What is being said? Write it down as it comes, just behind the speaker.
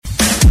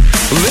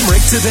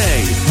Limerick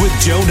Today with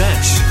Joe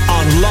Nash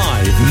on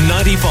Live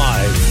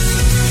 95.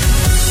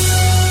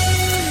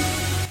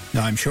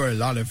 Now, I'm sure a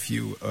lot of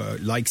you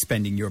like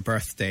spending your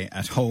birthday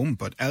at home,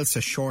 but Elsa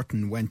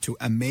Shorten went to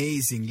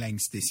amazing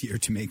lengths this year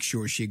to make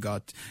sure she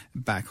got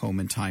back home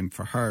in time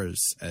for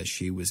hers.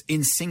 She was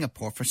in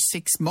Singapore for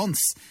 6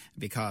 months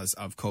because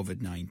of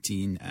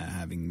COVID-19,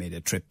 having made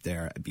a trip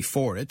there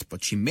before it.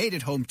 But she made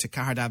it home to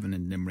Cardiff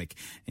in Limerick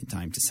in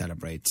time to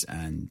celebrate.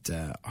 And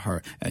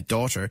her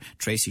daughter,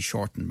 Tracy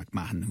Shorten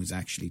McMahon, who's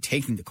actually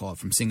taking the call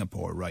from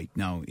Singapore right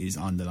now, is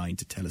on the line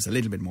to tell us a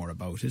little bit more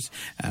about it.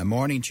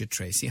 Morning to you,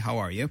 Tracy. How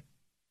are you?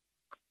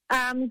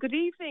 Good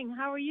evening.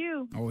 How are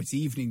you? Oh, it's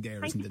evening there,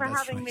 Thank isn't you it? for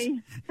That's having right.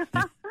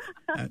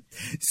 me.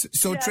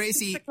 So Yeah,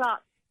 Tracy, 6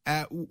 o'clock.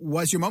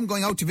 was your mum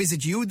going out to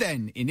visit you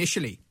then,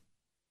 initially?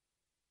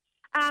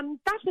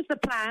 That was the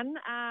plan.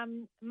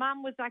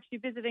 Mum was actually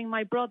visiting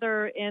my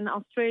brother in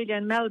Australia,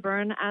 in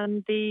Melbourne,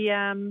 and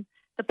the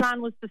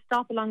plan was to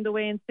stop along the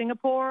way in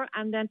Singapore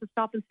and then to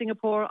stop in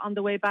Singapore on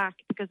the way back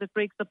because it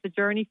breaks up the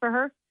journey for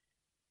her.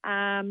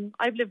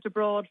 I've lived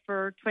abroad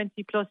for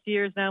 20 plus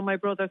years now, my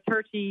brother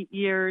 30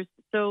 years.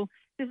 So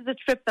this is a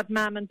trip that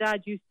Mum and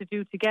Dad used to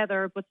do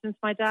together. But since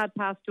my dad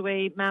passed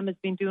away, Mum has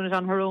been doing it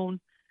on her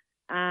own.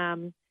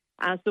 So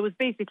it was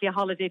basically a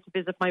holiday to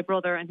visit my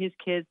brother and his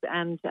kids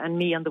and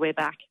me on the way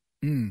back.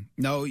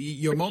 Now,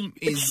 your mum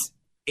is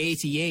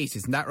 88,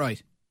 isn't that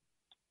right?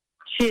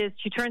 She is.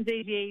 She turns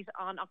 88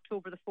 on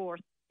October the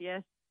 4th,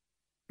 yes.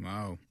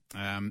 Wow.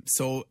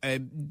 So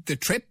the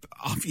trip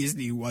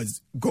obviously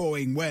was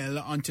going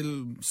well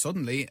until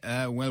suddenly,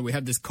 we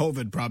had this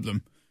COVID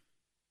problem.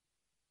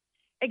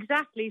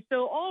 Exactly.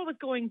 So all was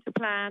going to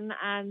plan,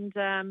 and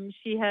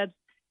she had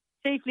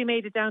safely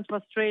made it down to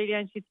Australia,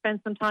 and she'd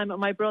spent some time with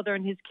my brother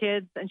and his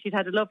kids, and she'd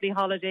had a lovely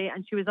holiday,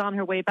 and she was on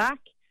her way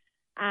back.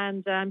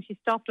 And she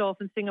stopped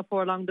off in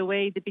Singapore along the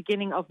way, the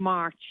beginning of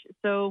March.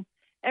 So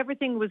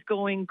everything was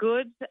going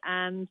good,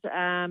 and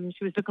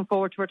she was looking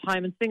forward to her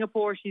time in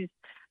Singapore. She's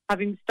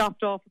having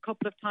stopped off a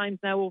couple of times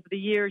now over the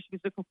years. She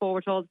was looking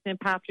forward to all the St.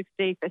 Patrick's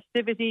Day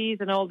festivities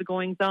and all the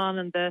goings-on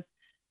and the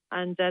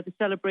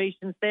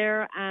celebrations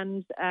there.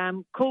 And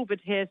COVID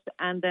hit,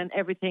 and then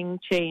everything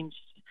changed.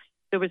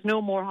 There was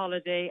no more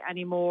holiday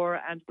anymore,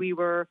 and we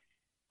were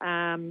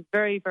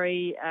very,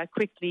 very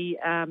quickly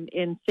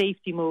in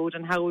safety mode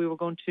and how we were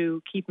going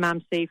to keep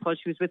Mum safe while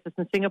she was with us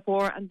in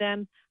Singapore, and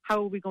then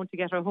how were we going to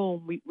get her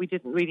home. We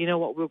didn't really know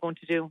what we were going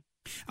to do.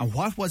 And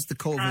what was the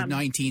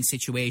COVID-19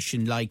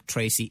 situation like,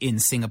 Tracy, in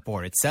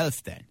Singapore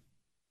itself then?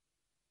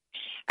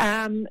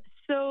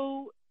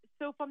 So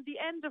from the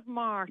end of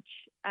March,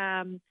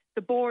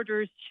 the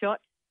borders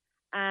shut,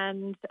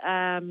 and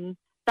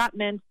that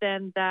meant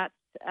then that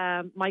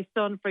my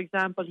son, for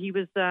example, he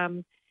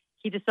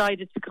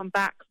decided to come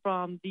back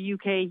from the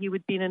UK. He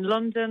would been in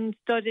London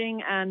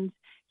studying, and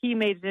he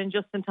made it in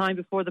just in time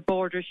before the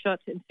borders shut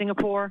in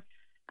Singapore.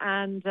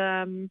 And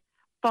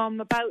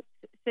from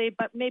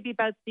maybe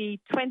about the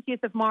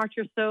 20th of March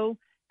or so,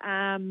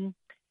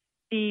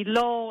 the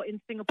law in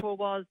Singapore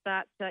was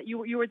that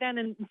you were then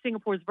in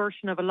Singapore's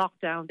version of a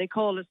lockdown. They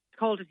called it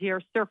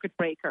here circuit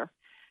breaker.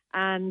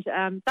 And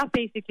that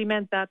basically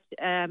meant that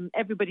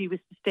everybody was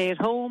to stay at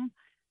home.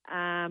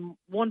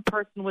 One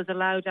person was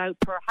allowed out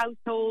per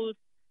household,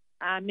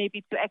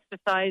 maybe to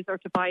exercise or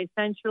to buy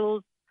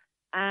essentials.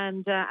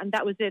 And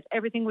that was it.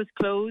 Everything was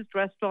closed.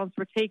 Restaurants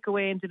were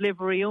takeaway and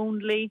delivery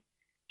only.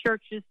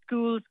 Churches,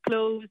 schools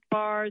closed,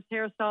 bars,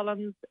 hair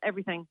salons,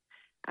 everything.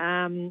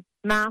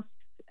 Masks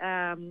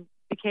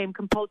became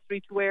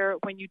compulsory to wear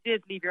when you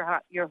did leave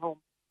your home.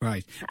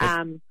 Right.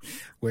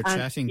 We're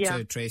chatting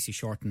to Tracy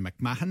Shorten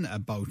McMahon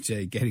about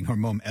getting her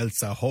mum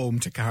Elsa home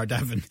to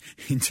Cardiff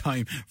in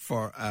time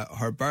for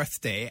her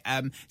birthday.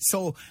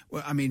 So,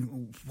 I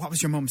mean, what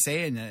was your mum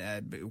saying?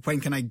 When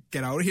can I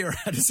get out of here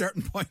at a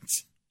certain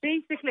point?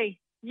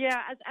 Basically,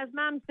 yeah, as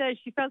Mum says,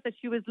 she felt that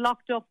she was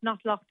locked up, not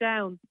locked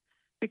down,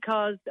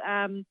 because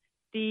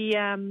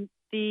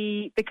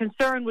the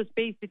concern was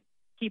basically to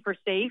keep her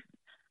safe.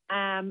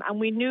 And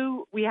we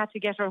knew we had to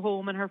get her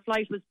home, and her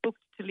flight was booked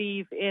to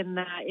leave in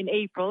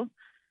April.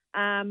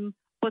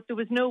 But there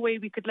was no way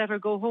we could let her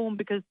go home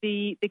because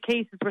the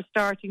cases were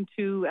starting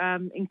to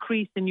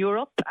increase in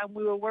Europe, and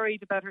we were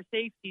worried about her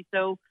safety.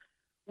 So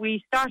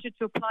we started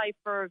to apply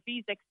for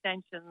visa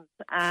extensions,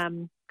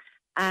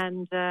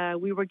 and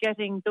we were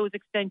getting those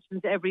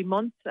extensions every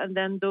month, and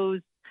then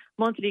those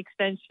monthly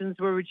extensions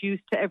were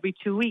reduced to every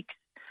 2 weeks.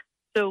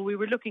 So we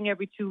were looking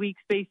every 2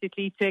 weeks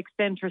basically to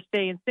extend her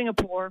stay in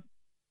Singapore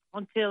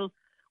until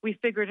we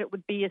figured it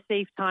would be a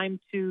safe time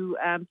to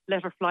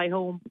let her fly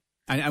home.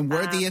 And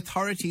were the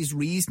authorities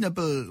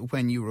reasonable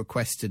when you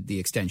requested the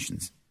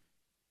extensions?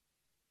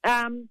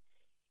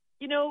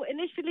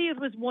 Initially it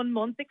was 1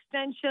 month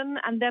extension,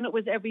 and then it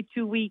was every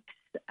 2 weeks.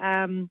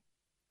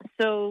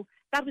 So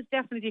that was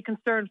definitely a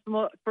concern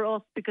for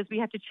us because we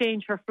had to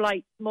change her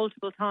flights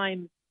multiple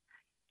times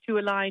to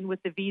align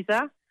with the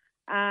visa.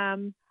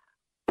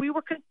 We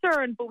were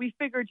concerned, but we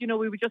figured, we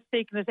were just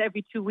taking it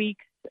every 2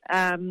 weeks.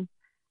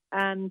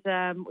 And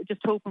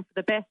just hoping for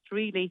the best,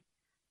 really.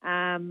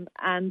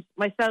 And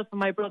myself and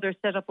my brother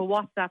set up a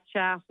WhatsApp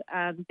chat,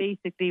 and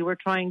basically we're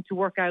trying to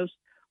work out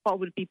what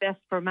would be best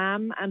for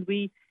Mam. And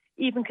we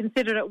even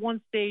considered at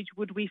one stage,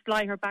 would we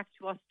fly her back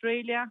to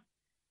Australia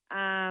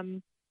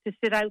to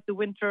sit out the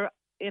winter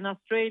in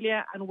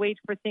Australia and wait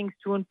for things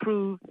to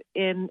improve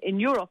in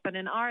Europe and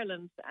in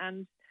Ireland.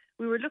 And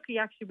we were lucky,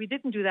 actually, we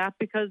didn't do that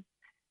because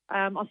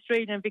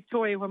Australia and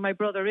Victoria, where my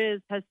brother is,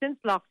 has since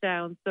locked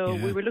down. So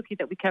we were lucky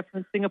that we kept her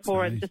in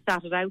Singapore and just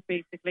sat it out,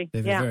 basically.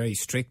 They have a very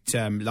strict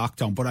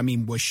lockdown. But, I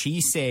mean, was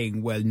she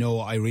saying, well, no,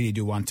 I really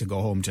do want to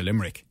go home to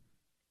Limerick?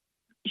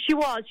 She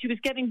was. She was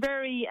getting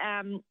very.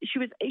 She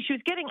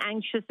was getting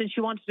anxious, and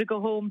she wanted to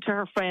go home to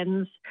her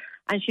friends.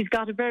 And she's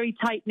got a very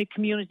tight knit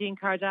community in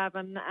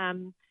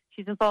Cardavan.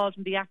 She's involved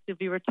in the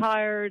Actively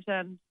Retired,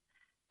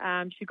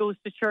 and she goes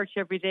to church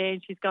every day.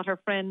 And she's got her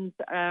friends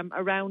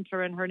around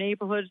her in her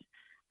neighbourhood.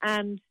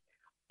 And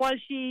while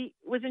she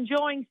was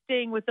enjoying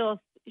staying with us,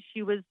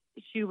 she was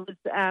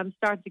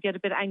starting to get a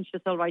bit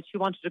anxious. All right, she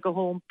wanted to go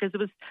home because it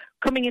was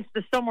coming into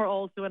the summer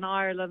also in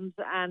Ireland,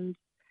 and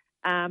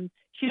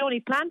she'd only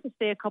planned to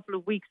stay a couple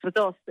of weeks with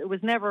us. It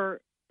was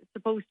never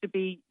supposed to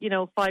be,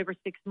 5 or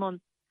 6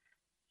 months.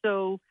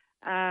 So,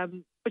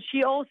 but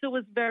she also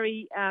was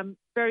very,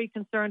 very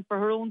concerned for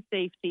her own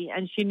safety,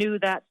 and she knew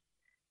that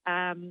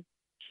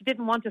she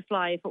didn't want to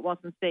fly if it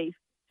wasn't safe.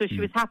 So she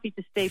was happy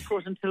to stay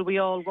put until we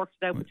all worked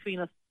it out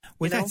between us.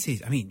 Well, that's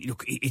it. I mean,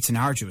 look, it's an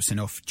arduous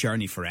enough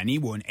journey for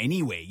anyone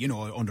anyway.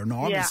 Under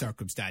normal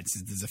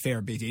circumstances, there's a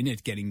fair bit in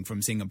it getting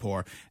from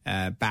Singapore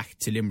back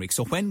to Limerick.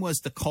 So when was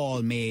the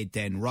call made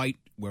then, right,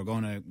 we're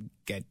going to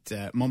get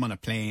Mum on a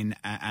plane,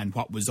 and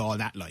what was all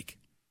that like?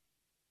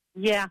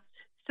 Yeah.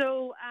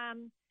 So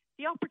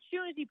the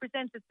opportunity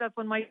presented itself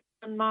when my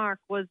son Mark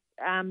was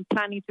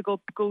planning to go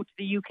to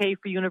the UK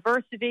for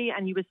university,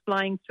 and he was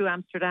flying through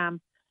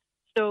Amsterdam.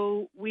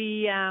 So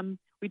we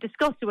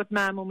discussed it with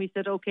Mam, and we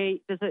said, okay,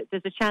 there's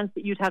a chance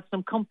that you'd have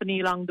some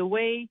company along the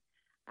way.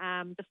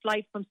 The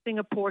flight from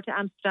Singapore to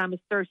Amsterdam is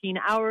 13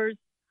 hours.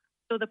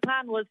 So the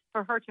plan was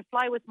for her to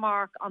fly with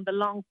Mark on the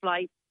long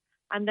flight,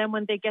 and then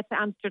when they get to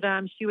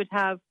Amsterdam, she would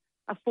have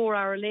a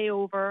 4-hour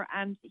layover,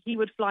 and he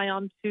would fly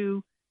on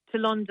to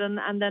London,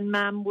 and then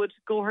Mam would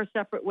go her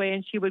separate way,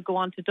 and she would go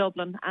on to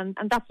Dublin. And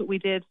that's what we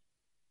did.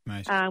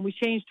 Right. We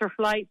changed her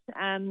flight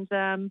and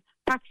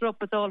packed her up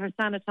with all her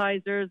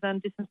sanitizers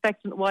and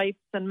disinfectant wipes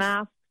and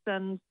masks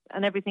and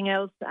everything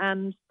else,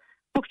 and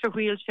booked her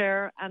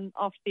wheelchair, and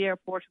off to the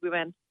airport we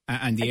went.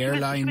 And the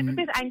airline... She was a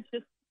bit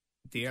anxious.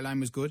 The airline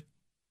was good?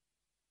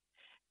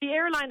 The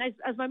airline,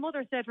 as my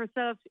mother said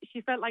herself,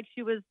 she felt like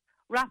she was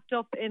wrapped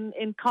up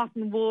in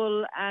cotton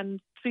wool and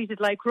treated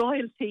like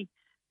royalty,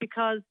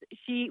 because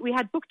we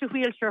had booked a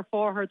wheelchair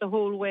for her the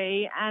whole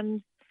way,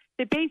 and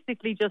they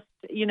basically just,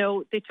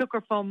 they took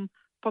her from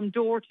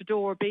door to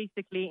door,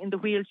 basically, in the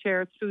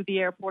wheelchair through the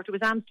airport. It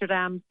was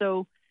Amsterdam,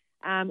 so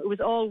it was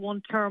all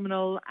one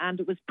terminal, and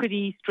it was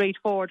pretty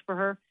straightforward for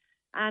her.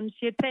 And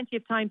she had plenty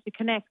of time to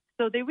connect.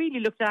 So they really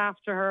looked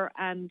after her,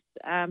 and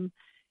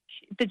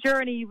the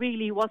journey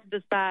really wasn't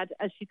as bad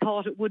as she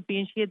thought it would be.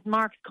 And she had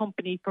Mark's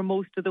company for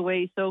most of the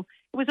way. So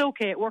it was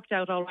okay. It worked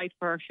out all right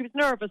for her. She was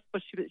nervous,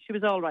 but she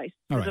was all right.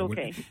 It was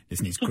okay. Well,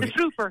 listen, She's a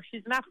trooper.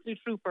 She's an absolute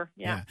trooper.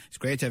 Yeah. It's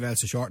great to have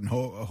Elsa Shorten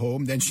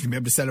home. Then she'll be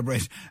able to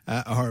celebrate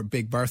her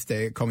big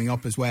birthday coming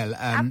up as well.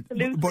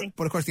 Absolutely.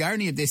 But of course, the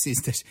irony of this is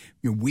that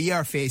we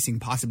are facing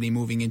possibly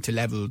moving into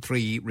level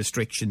 3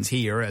 restrictions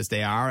here, as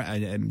they are,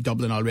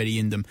 Dublin already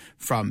in them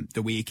from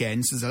the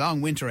weekend. So there's a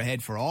long winter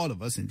ahead for all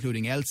of us,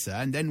 including Elsa.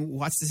 And then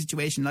what's the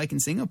situation like in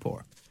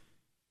Singapore?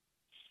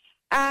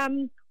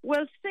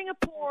 Well,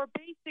 Singapore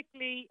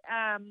basically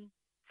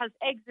has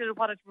exited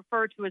what it's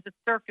referred to as a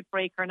circuit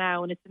breaker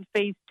now, and it's in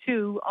phase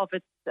 2 of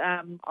its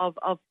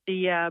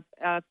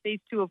phase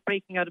 2 of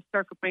breaking out of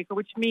circuit breaker,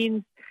 which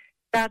means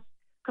that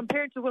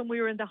compared to when we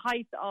were in the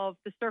height of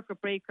the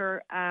circuit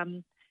breaker,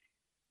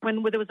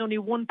 when there was only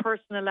one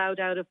person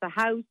allowed out of the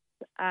house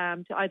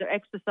to either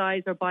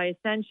exercise or buy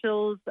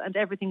essentials, and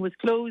everything was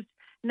closed.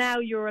 Now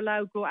you're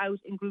allowed to go out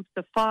in groups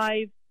of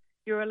 5.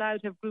 You're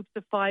allowed to have groups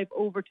of 5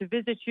 over to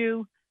visit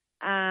you.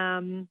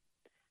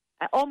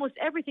 Almost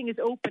everything is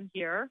open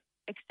here,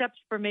 except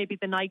for maybe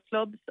the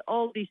nightclubs.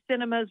 All the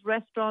cinemas,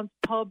 restaurants,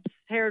 pubs,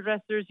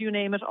 hairdressers, you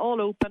name it,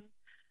 all open.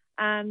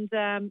 And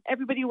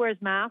everybody wears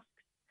masks.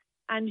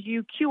 And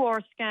you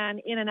QR scan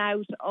in and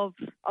out of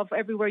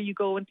everywhere you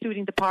go,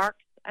 including the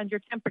parks. And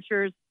your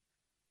temperatures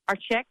are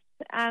checked.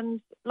 And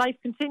life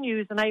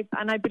continues. And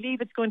I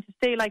believe it's going to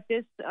stay like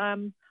this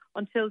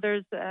until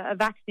there's a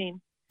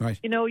vaccine. Right.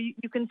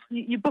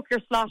 You book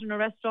your slot in a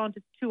restaurant.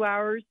 It's 2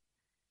 hours.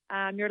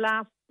 Your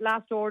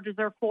last orders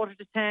are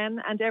 9:45,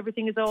 and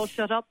everything is all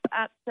shut up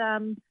at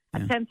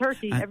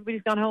 10:30.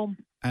 Everybody's gone home.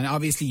 And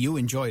obviously, you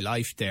enjoy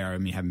life there. I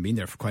mean, you haven't been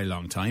there for quite a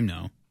long time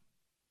now.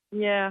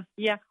 Yeah.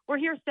 We're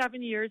here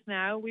 7 years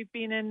now. We've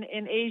been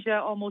in Asia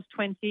almost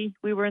 20.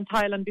 We were in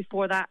Thailand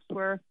before that,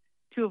 where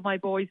 2 of my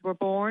boys were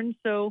born.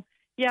 So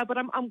yeah, but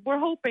we're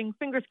hoping,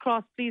 fingers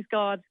crossed, please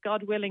God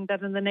willing,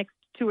 that in the next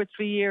 2 or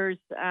 3 years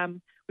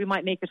we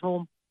might make it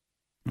home.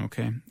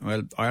 Okay.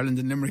 Well, Ireland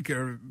and Limerick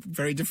are a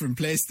very different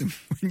place than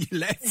when you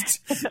left.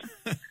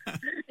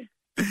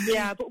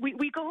 Yeah, but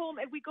we go home.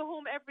 We go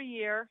home every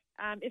year,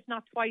 if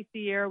not twice a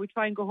year. We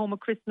try and go home at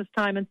Christmas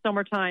time and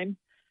summertime.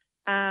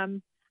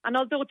 And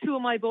although two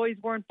of my boys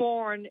weren't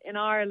born in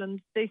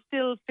Ireland, they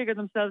still figure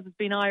themselves as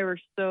being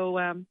Irish. So,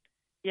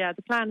 yeah,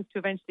 the plan is to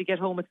eventually get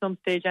home at some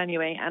stage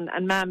anyway.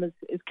 And Mam is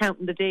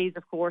counting the days,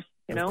 of course,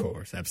 of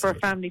course, absolutely, for her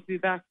family to be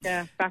back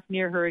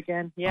near her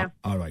again. Yeah.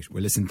 All right.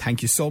 Well, listen,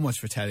 thank you so much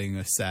for telling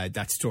us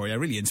that story. A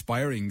really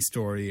inspiring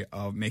story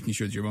of making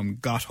sure that your mum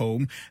got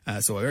home.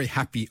 So a very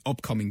happy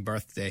upcoming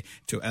birthday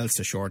to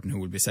Elsa Shorten, who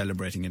will be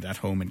celebrating it at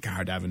home in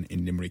Caherdavin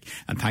in Limerick.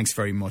 And thanks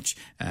very much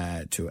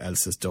to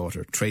Elsa's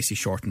daughter, Tracy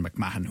Shorten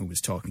McMahon, who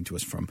was talking to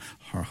us from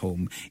her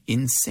home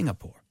in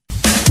Singapore.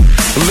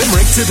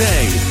 Limerick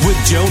Today with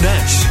Joe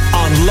Nash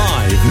on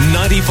Live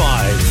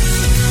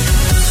 95.